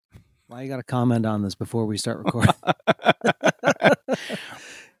Why you got to comment on this before we start recording?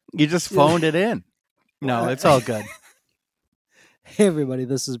 You just phoned it in. No, it's all good. Hey, everybody,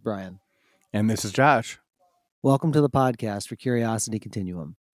 this is Brian. And this is Josh. Welcome to the podcast for Curiosity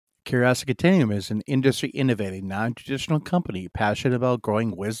Continuum. Curiosity Continuum is an industry-innovating, non-traditional company passionate about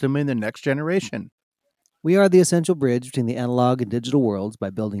growing wisdom in the next generation. We are the essential bridge between the analog and digital worlds by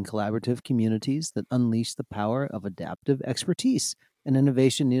building collaborative communities that unleash the power of adaptive expertise and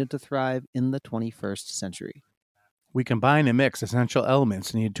innovation needed to thrive in the 21st century. We combine and mix essential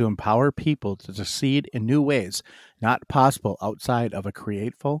elements needed to empower people to succeed in new ways not possible outside of a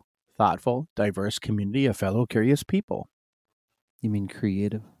creative, thoughtful, diverse community of fellow curious people. You mean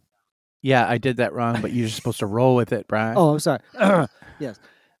creative? Yeah, I did that wrong, but you're just supposed to roll with it, Brian. Oh, I'm sorry. Yes.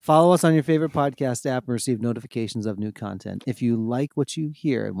 Follow us on your favorite podcast app and receive notifications of new content. If you like what you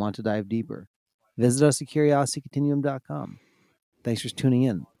hear and want to dive deeper, visit us at curiositycontinuum.com. Thanks for tuning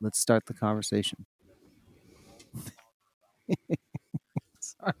in. Let's start the conversation.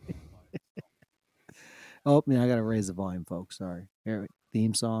 Sorry. Oh, man, I got to raise the volume, folks. Sorry. Here,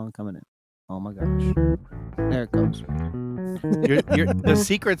 theme song coming in. Oh, my gosh. There it goes. You're the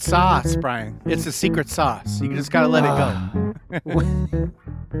secret sauce, Brian. It's the secret sauce. You just got to let it go.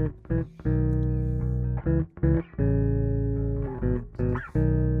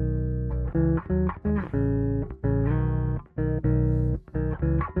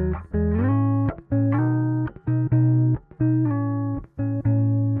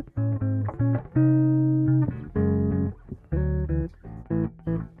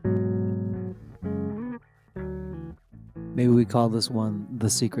 Maybe we call this one the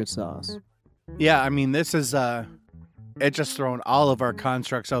secret sauce. Yeah, I mean, this is it just thrown all of our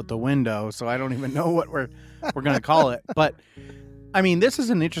constructs out the window, so I don't even know what we're going to call it. But I mean, this is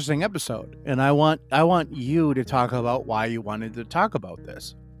an interesting episode, and I want you to talk about why you wanted to talk about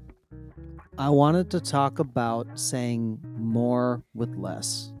this. I wanted to talk about saying more with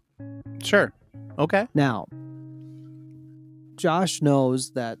less. Sure. Okay. Now, Josh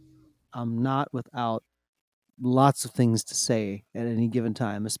knows that I'm not without lots of things to say at any given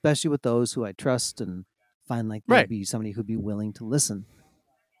time, especially with those who I trust and find like they'd be somebody who'd be willing to listen.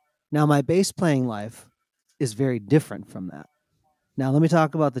 Now, my bass playing life is very different from that. Now, let me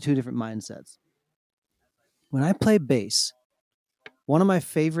talk about the two different mindsets. When I play bass, one of my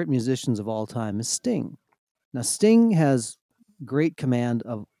favorite musicians of all time is Sting. Now, Sting has great command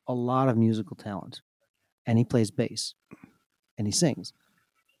of a lot of musical talent, and he plays bass, and he sings.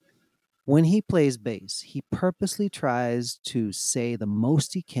 When he plays bass, he purposely tries to say the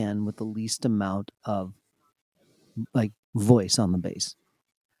most he can with the least amount of voice on the bass.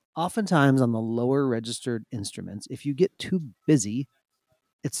 Oftentimes on the lower registered instruments, if you get too busy,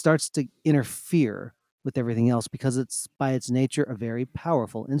 it starts to interfere with everything else because it's by its nature a very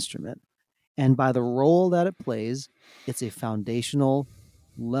powerful instrument. And by the role that it plays, it's a foundational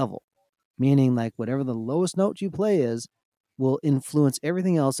level, meaning like whatever the lowest note you play is will influence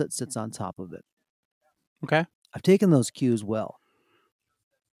everything else that sits on top of it. Okay. I've taken those cues well.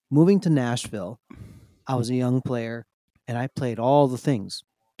 Moving to Nashville, I was a young player, and I played all the things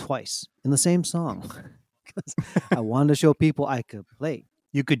twice in the same song because I wanted to show people I could play.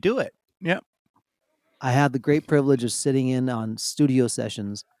 You could do it. Yep. I had the great privilege of sitting in on studio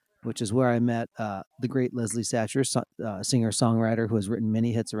sessions, which is where I met the great Leslie Satcher, singer-songwriter who has written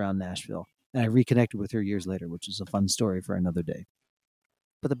many hits around Nashville. And I reconnected with her years later, which is a fun story for another day.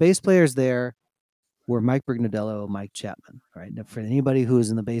 But the bass players there were Mike Brignadello, Mike Chapman. Right? Now, for anybody who is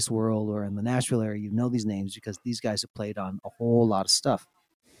in the bass world or in the Nashville area, you know these names because these guys have played on a whole lot of stuff.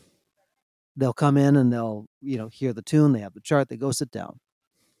 They'll come in and they'll, hear the tune. They have the chart. They go sit down.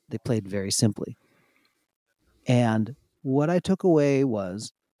 They played very simply. And what I took away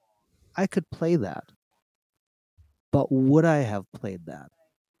was I could play that, but would I have played that?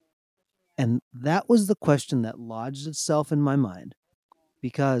 And that was the question that lodged itself in my mind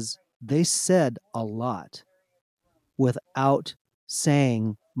because they said a lot without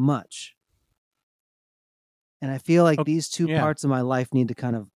saying much. And I feel like these two parts of my life need to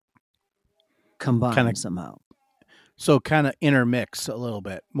kind of combine somehow. So kind of intermix a little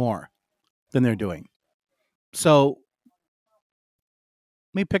bit more than they're doing. So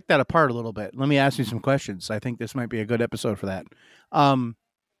let me pick that apart a little bit. Let me ask you some questions. I think this might be a good episode for that.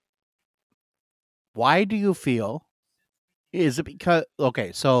 Why do you feel, is it because,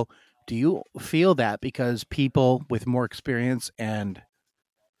 so do you feel that because people with more experience and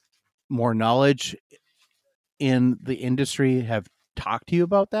more knowledge in the industry have talked to you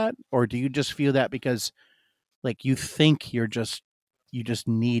about that? Or do you just feel that because like you think you just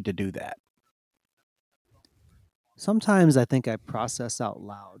need to do that? Sometimes I think I process out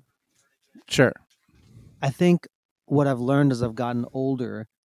loud Sure. I think what I've learned as I've gotten older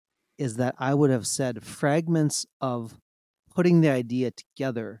is that I would have said fragments of putting the idea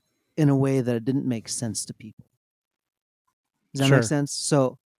together in a way that it didn't make sense to people. Does that make Sure. sense?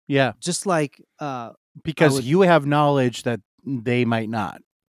 So Yeah. just like I Because would you have knowledge that they might not.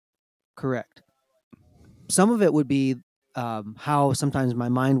 correct. Some of it would be how sometimes my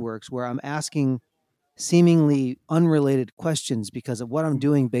mind works, where I'm asking seemingly unrelated questions because of what I'm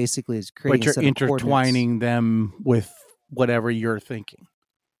doing basically is creating But a you're set of coordinates. intertwining them with whatever you're thinking.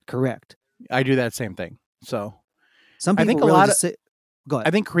 Correct. I do that same thing. So Some I people think a really lot of just say, go I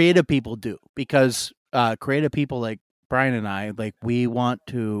ahead. think creative people do because creative people like Brian and I, like we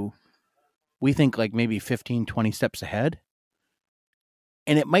think like maybe 15, 20 steps ahead.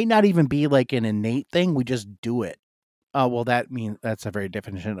 And it might not even be like an innate thing. We just do it. Well, that means that's a very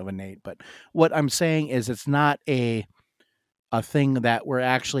definition of innate. But what I'm saying is it's not a thing that we're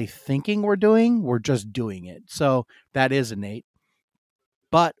actually thinking we're doing. We're just doing it. So that is innate.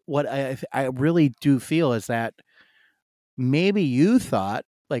 But what I really do feel is that maybe you thought,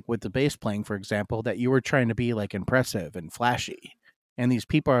 like with the bass playing, for example, that you were trying to be like impressive and flashy. And these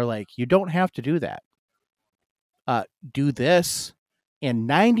people are like, you don't have to do that. Do this. And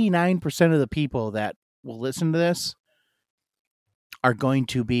 99% of the people that will listen to this are going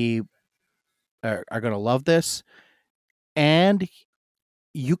to be, are going to love this. And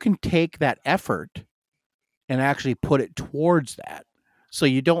you can take that effort and actually put it towards that. So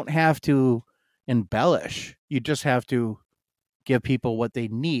you don't have to embellish. You just have to give people what they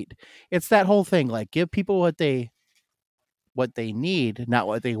need. It's that whole thing, like give people what they need, not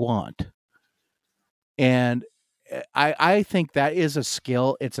what they want. And I think that is a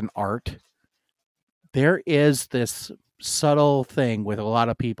skill, it's an art. There is this subtle thing with a lot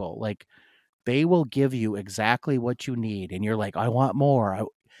of people, like they will give you exactly what you need and you're like, I want more.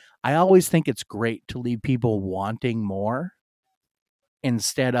 I always think it's great to leave people wanting more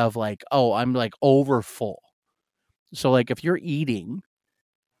instead of like, oh, I'm like over full. So like if you're eating,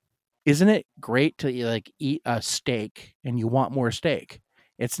 isn't it great to like eat a steak and you want more steak?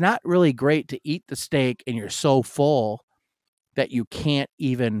 It's not really great to eat the steak and you're so full that you can't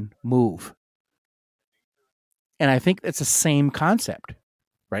even move. And I think it's the same concept,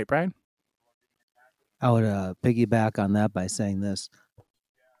 right, Brian? I would piggyback on that by saying this.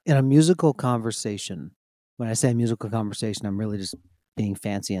 In a musical conversation, when I say musical conversation, I'm really just being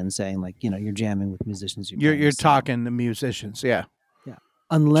fancy and saying, like, you're jamming with musicians, you're playing You're a song. talking to musicians, yeah, Yeah.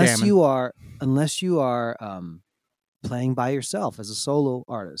 Unless jamming. you are, unless you are playing by yourself as a solo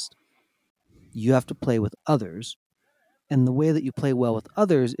artist, you have to play with others. And the way that you play well with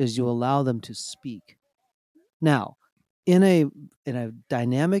others is you allow them to speak. Now, in a in a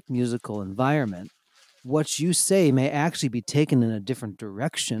dynamic musical environment, what you say may actually be taken in a different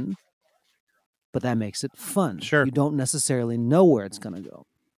direction, but that makes it fun. Sure, You don't necessarily know where it's going to go.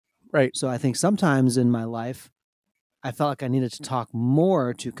 right. So I think sometimes in my life, I felt like I needed to talk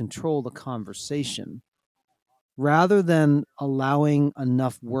more to control the conversation rather than allowing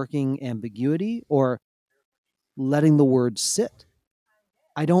enough working ambiguity or letting the words sit.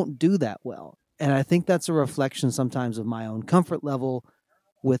 I don't do that well. And I think that's a reflection sometimes of my own comfort level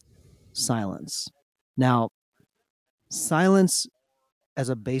with silence. Now, silence as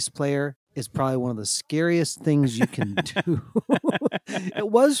a bass player is probably one of the scariest things you can do. It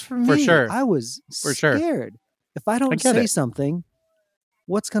was for For me. sure, I was for sure. scared. If I I don't get say it. something,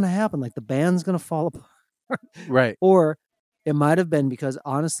 what's going to happen? Like the band's going to fall apart. Right. Or it might have been because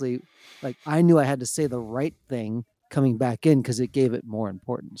honestly, like I knew I had to say the right thing coming back in because it gave it more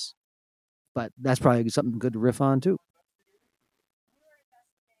importance. But that's probably something good to riff on too.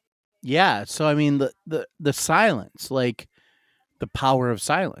 Yeah. So I mean the silence, like the power of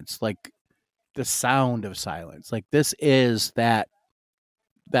silence, like the sound of silence. Like this is that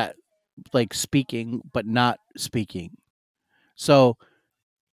like speaking but not speaking. So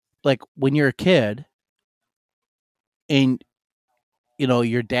like when you're a kid and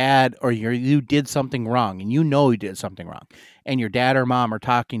your dad or you did something wrong and you did something wrong and your dad or mom are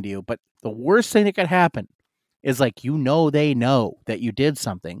talking to you, but the worst thing that could happen is like they know that you did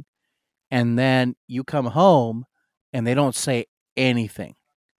something and then you come home and they don't say anything.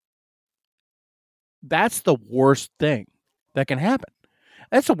 That's the worst thing that can happen.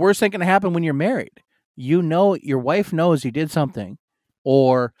 That's the worst thing that can happen when you're married. Your wife knows you did something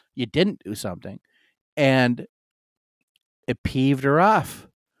or you didn't do something and it peeved her off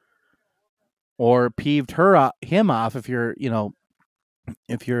or peeved him off if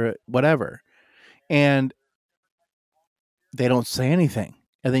you're whatever. And they don't say anything.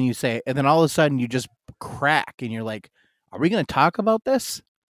 And then and then all of a sudden you just crack and you're like, are we going to talk about this?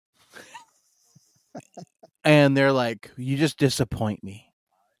 And they're like, "You just disappoint me."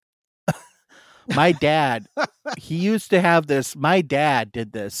 My dad, he used to have this. My dad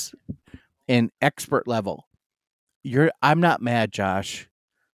did this in expert level. I'm not mad, Josh.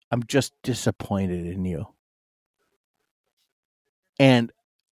 I'm just disappointed in you. And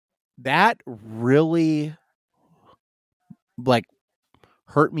that really like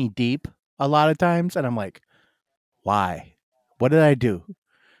hurt me deep a lot of times. And I'm like, why? What did I do?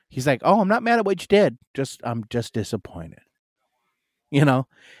 He's like, "Oh, I'm not mad at what you did. I'm just disappointed." You know?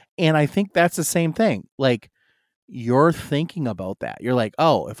 And I think that's the same thing. Like, you're thinking about that. You're like,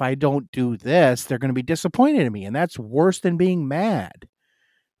 "Oh, if I don't do this, they're going to be disappointed in me." And that's worse than being mad.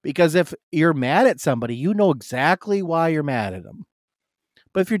 Because if you're mad at somebody, you know exactly why you're mad at them.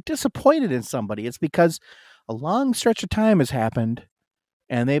 But if you're disappointed in somebody, it's because a long stretch of time has happened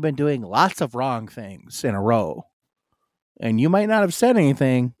and they've been doing lots of wrong things in a row. And you might not have said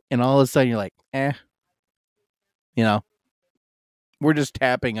anything, and all of a sudden you're like, you know, we're just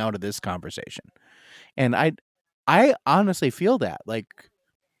tapping out of this conversation. And I honestly feel that. Like,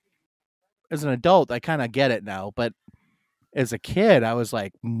 as an adult, I kind of get it now, but as a kid, I was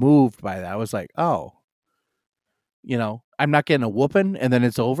like moved by that. I was like, "Oh, I'm not getting a whooping and then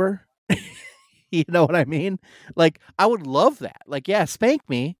it's over." You know what I mean? Like, I would love that. Like, yeah, spank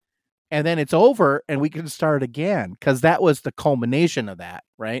me and then it's over and we can start again, cuz that was the culmination of that,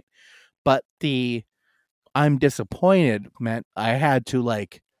 right? But the I'm disappointed meant I had to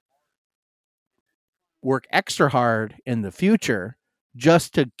like work extra hard in the future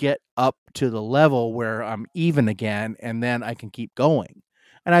just to get up to the level where I'm even again and then I can keep going.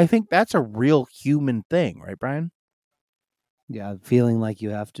 And I think that's a real human thing, right, Brian? Yeah, feeling like you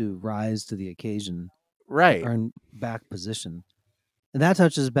have to rise to the occasion to Right. earn back position. And that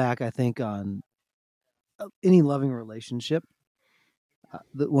touches back, I think, on any loving relationship.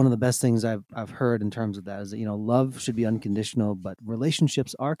 One of the best things I've heard in terms of that is that love should be unconditional, but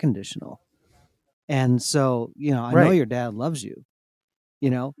relationships are conditional. And so I know Right. your dad loves you.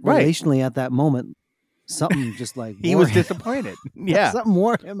 Right. Relationally at that moment, something just like He wore was him. disappointed. Yeah. Something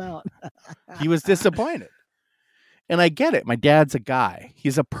wore him out. He was disappointed. And I get it. My dad's a guy.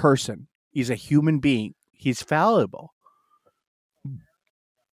 He's a person. He's a human being. He's fallible.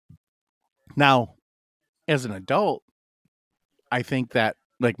 Now, as an adult, I think that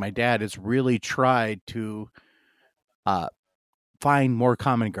like my dad has really tried to uh, find more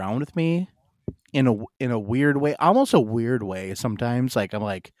common ground with me in a weird way, almost a weird way. Sometimes, like I'm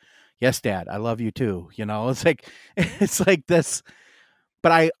like, "Yes, Dad, I love you too." It's like it's like this.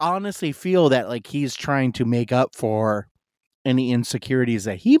 But I honestly feel that like he's trying to make up for any insecurities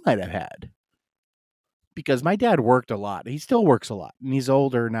that he might have had, because my dad worked a lot. He still works a lot, and he's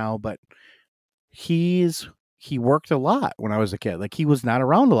older now, but he worked a lot when I was a kid. Like, he was not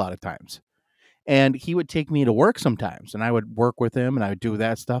around a lot of times. And he would take me to work sometimes, and I would work with him and I would do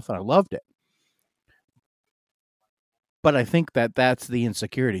that stuff, and I loved it. But I think that that's the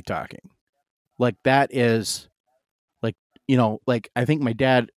insecurity talking. Like, that is like, like I think my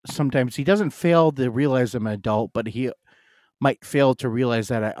dad sometimes he doesn't fail to realize I'm an adult, but he might fail to realize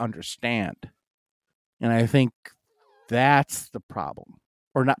that I understand. And I think that's the problem.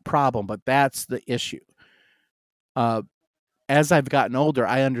 Or not problem, but that's the issue. Uh as I've gotten older,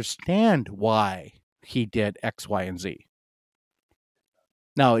 I understand why he did X, Y, and Z.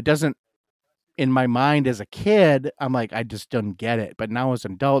 Now, it doesn't in my mind as a kid, I'm like, I just didn't get it. But now as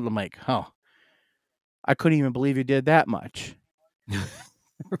an adult, I'm like, I couldn't even believe you did that much.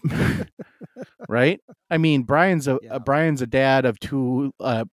 Right? I mean, Yeah. Brian's a dad of two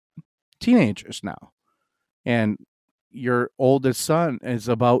teenagers now, and your oldest son is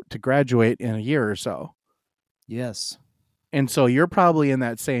about to graduate in a year or so. Yes. And so you're probably in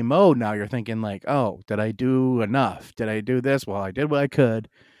that same mode now. You're thinking like, "Oh, did I do enough? Did I do this? Well, I did what I could."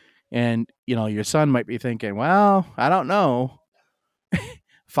 And your son might be thinking, "Well, I don't know."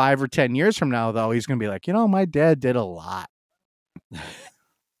 5 or 10 years from now, though, he's going to be like, my dad did a lot.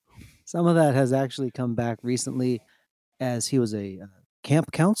 Some of that has actually come back recently as he was a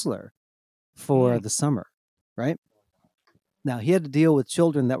camp counselor for Mm. the summer, right? Now he had to deal with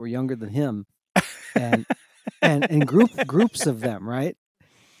children that were younger than him and groups of them, right?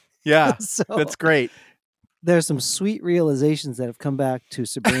 Yeah, So that's great. there's some sweet realizations that have come back to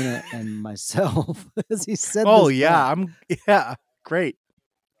Sabrina and myself as he said Oh this yeah, back. yeah, great.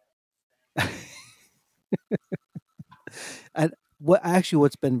 And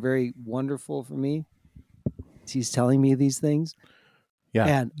what's been very wonderful for me is he's telling me these things Yeah.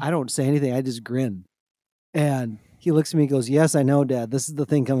 and I don't say anything. I just grin. And he looks at me and goes, "Yes, I know, Dad. This is the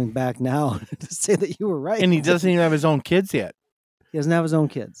thing coming back now to say that you were right." And he doesn't even have his own kids yet. He doesn't have his own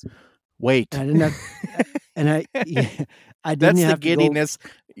kids. Wait. And I didn't have, and I, yeah, I didn't That's the have to go. giddiness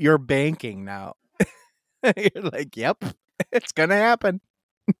you're banking now. You're like, yep, it's going to happen.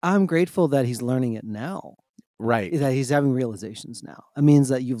 I'm grateful that he's learning it now, Right. that he's having realizations now. It means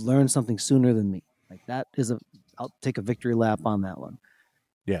that you've learned something sooner than me. Like that is I'll take a victory lap on that one.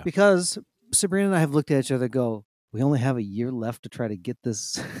 Yeah. Because Sabrina and I have looked at each other go, we only have a year left to try to get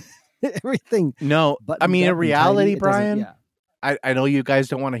this everything No, I buttoned mean, in up and tidy. reality, It doesn't, Brian, yeah. I know you guys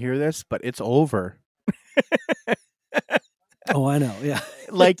don't want to hear this, but it's over. Oh, I know. Yeah.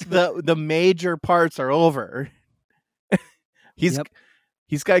 Like the major parts are over. He's Yep.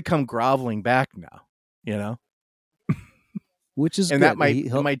 he's got to come groveling back now, you know? Which is And good. it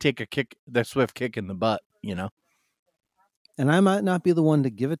might take the swift kick in the butt, you know? And I might not be the one to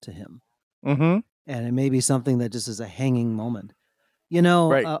give it to him. Mm-hmm. And it may be something that just is a hanging moment. You know,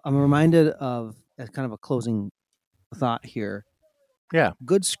 Right. I'm reminded of, as kind of a closing thought here, Yeah.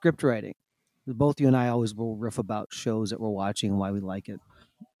 good script writing. Both you and I always will riff about shows that we're watching and why we like it.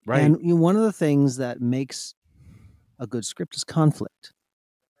 Right. And one of the things that makes a good script is conflict.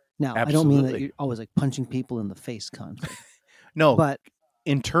 Now, I don't mean that Absolutely. you're always like punching people in the face conflict, No, but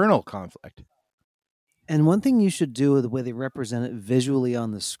internal conflict. and one thing you should do with the way they represent it visually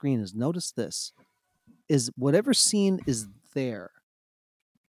on the screen is notice this is whatever scene is there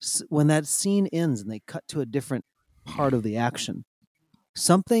when that scene ends and they cut to a different part of the action,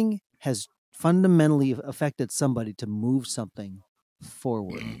 something has fundamentally affected somebody to move something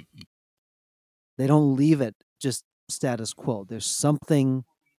forward. They don't leave it just status quo. There's something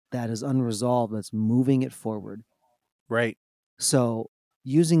that is unresolved that's moving it forward. Right. So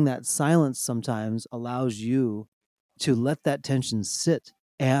using that silence sometimes allows you to let that tension sit.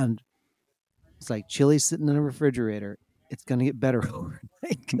 And it's like chili sitting in a refrigerator. It's going to get better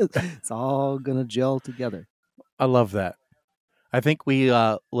overnight because it's all going to gel together. I love that. I think we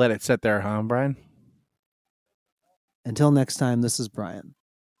let it sit there, huh, Brian? Until next time, this is Brian.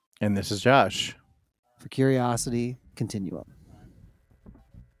 And this is Josh. For Curiosity, Continuum.